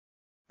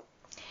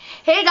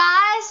Hey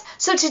guys!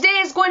 So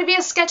today is going to be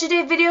a sketch a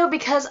day video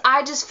because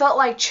I just felt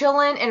like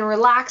chilling and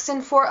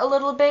relaxing for a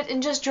little bit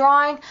and just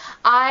drawing.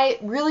 I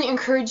really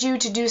encourage you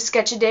to do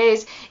sketch a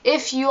days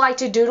if you like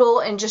to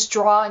doodle and just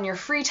draw in your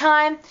free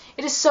time.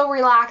 It is so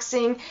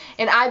relaxing,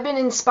 and I've been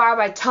inspired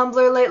by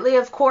Tumblr lately,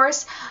 of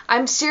course.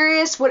 I'm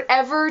serious,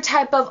 whatever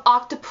type of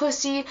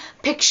octopusy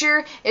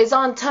picture is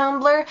on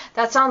Tumblr,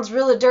 that sounds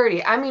really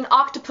dirty. I mean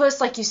octopus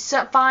like you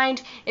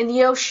find in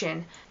the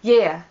ocean.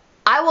 Yeah.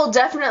 I will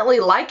definitely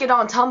like it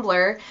on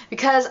Tumblr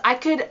because I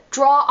could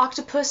draw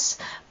octopus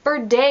for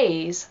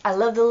days. I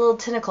love the little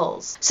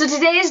tentacles. So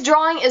today's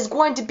drawing is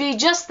going to be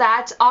just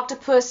that,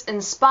 octopus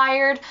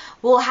inspired.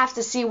 We'll have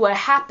to see what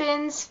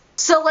happens.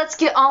 So let's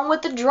get on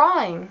with the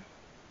drawing.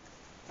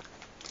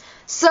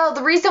 So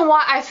the reason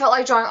why I felt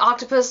like drawing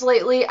octopus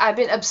lately, I've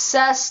been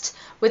obsessed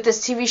with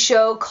this TV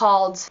show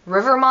called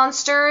River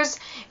Monsters.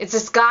 It's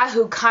this guy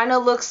who kind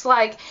of looks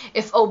like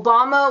if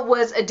Obama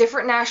was a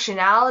different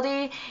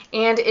nationality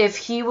and if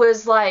he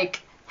was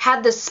like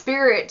had the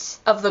spirit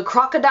of the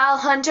crocodile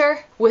hunter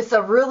with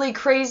a really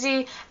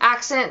crazy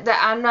accent that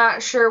I'm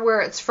not sure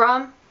where it's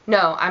from.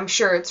 No, I'm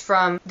sure it's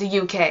from the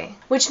UK,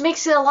 which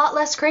makes it a lot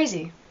less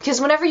crazy. Because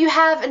whenever you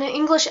have an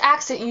English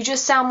accent, you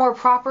just sound more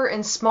proper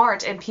and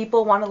smart, and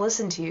people want to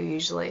listen to you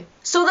usually.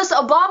 So this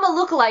Obama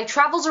lookalike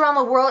travels around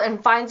the world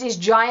and finds these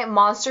giant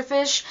monster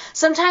fish.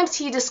 Sometimes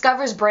he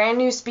discovers brand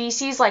new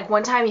species, like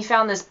one time he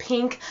found this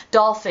pink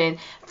dolphin.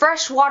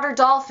 Freshwater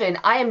dolphin.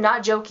 I am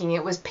not joking.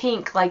 It was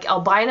pink, like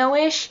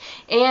albino-ish,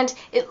 and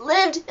it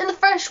lived in the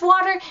fresh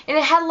water, and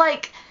it had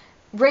like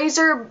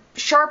razor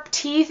sharp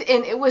teeth,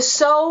 and it was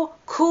so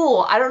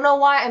cool. I don't know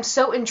why I'm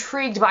so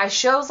intrigued by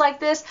shows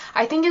like this.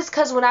 I think it's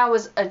because when I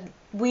was a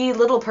wee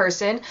little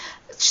person,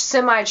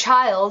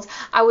 semi-child,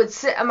 I would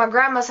sit at my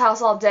grandma's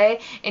house all day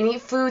and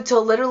eat food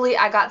till literally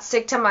I got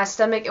sick to my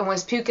stomach and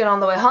was puking on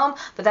the way home,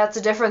 but that's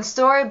a different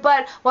story.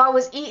 But while I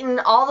was eating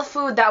all the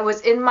food that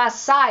was in my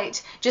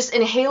sight, just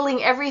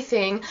inhaling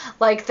everything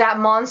like that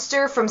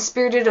monster from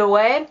Spirited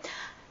Away,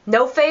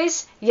 no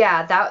face,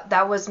 yeah,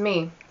 that was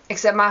me.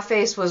 Except my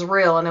face was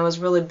real and it was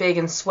really big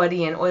and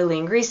sweaty and oily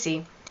and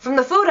greasy from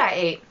the food I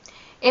ate.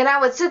 And I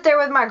would sit there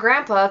with my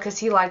grandpa because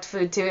he liked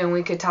food too, and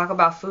we could talk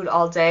about food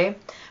all day.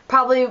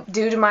 Probably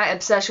due to my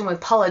obsession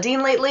with Paula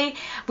Deen lately.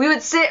 We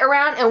would sit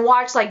around and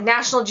watch like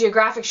National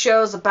Geographic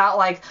shows about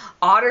like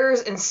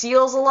otters and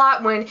seals a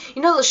lot. When,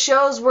 you know, the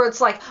shows where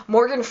it's like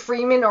Morgan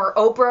Freeman or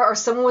Oprah or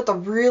someone with a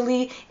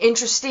really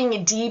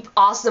interesting, deep,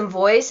 awesome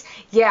voice.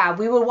 Yeah,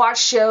 we would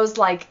watch shows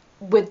like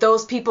with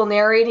those people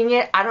narrating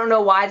it. I don't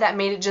know why that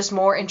made it just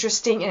more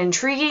interesting and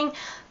intriguing,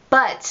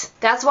 but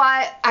that's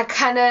why I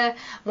kind of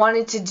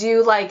wanted to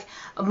do like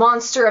a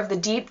monster of the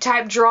deep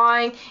type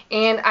drawing,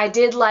 and I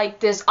did like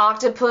this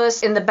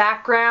octopus in the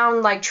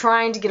background like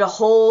trying to get a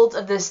hold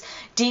of this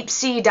deep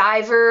sea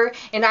diver,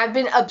 and I've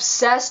been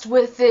obsessed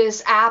with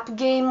this app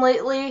game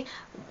lately.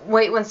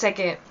 Wait one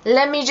second.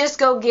 Let me just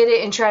go get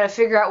it and try to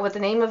figure out what the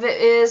name of it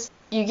is.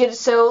 You get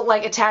so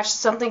like attached to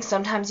something,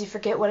 sometimes you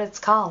forget what it's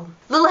called.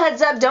 Little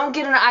heads up, don't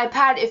get an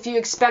iPad if you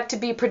expect to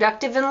be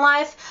productive in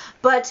life,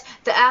 but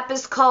the app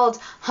is called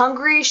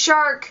Hungry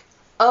Shark.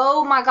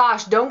 Oh my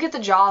gosh, don't get the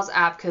Jaws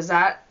app because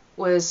that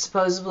was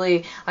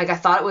supposedly, like I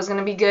thought it was going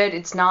to be good.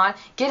 It's not.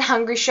 Get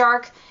Hungry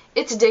Shark.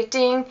 It's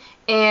addicting,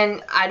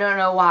 and I don't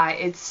know why.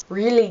 It's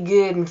really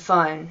good and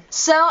fun.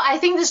 So I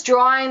think this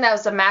drawing that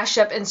was a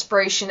mashup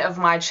inspiration of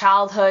my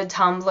childhood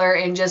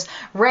Tumblr and just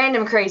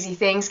random crazy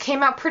things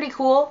came out pretty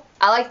cool.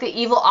 I like the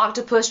evil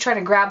octopus trying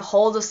to grab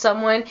hold of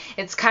someone.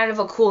 It's kind of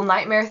a cool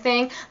nightmare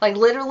thing. Like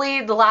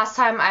literally the last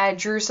time I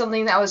drew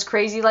something that was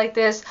crazy like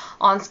this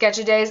on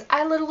Sketch-A-Days,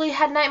 I literally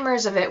had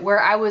nightmares of it where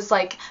I was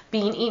like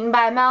being eaten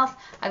by a mouth.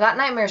 I got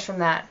nightmares from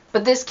that.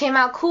 But this came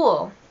out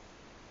cool.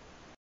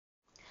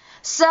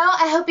 So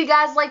I hope you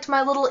guys liked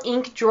my little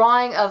ink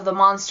drawing of the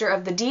monster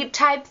of the deep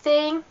type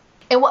thing.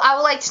 And what I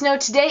would like to know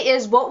today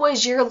is, what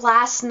was your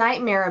last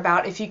nightmare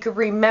about, if you could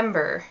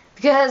remember?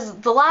 Because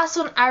the last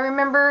one I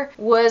remember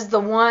was the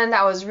one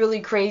that was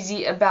really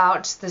crazy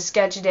about the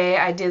sketch day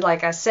I did,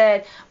 like I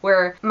said,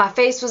 where my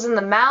face was in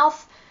the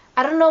mouth.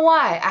 I don't know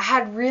why. I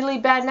had really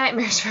bad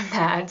nightmares from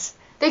that.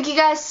 Thank you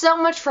guys so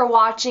much for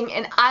watching,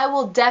 and I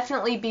will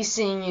definitely be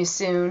seeing you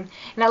soon.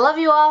 And I love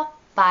you all.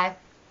 Bye.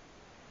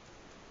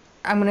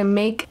 I'm going to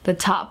make the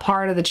top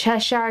part of the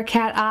Cheshire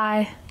Cat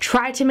eye.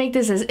 Try to make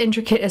this as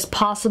intricate as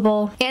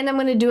possible. And I'm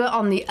going to do it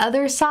on the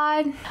other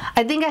side.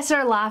 I think I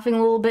started laughing a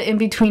little bit in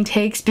between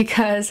takes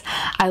because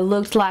I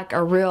looked like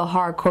a real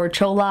hardcore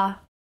chola.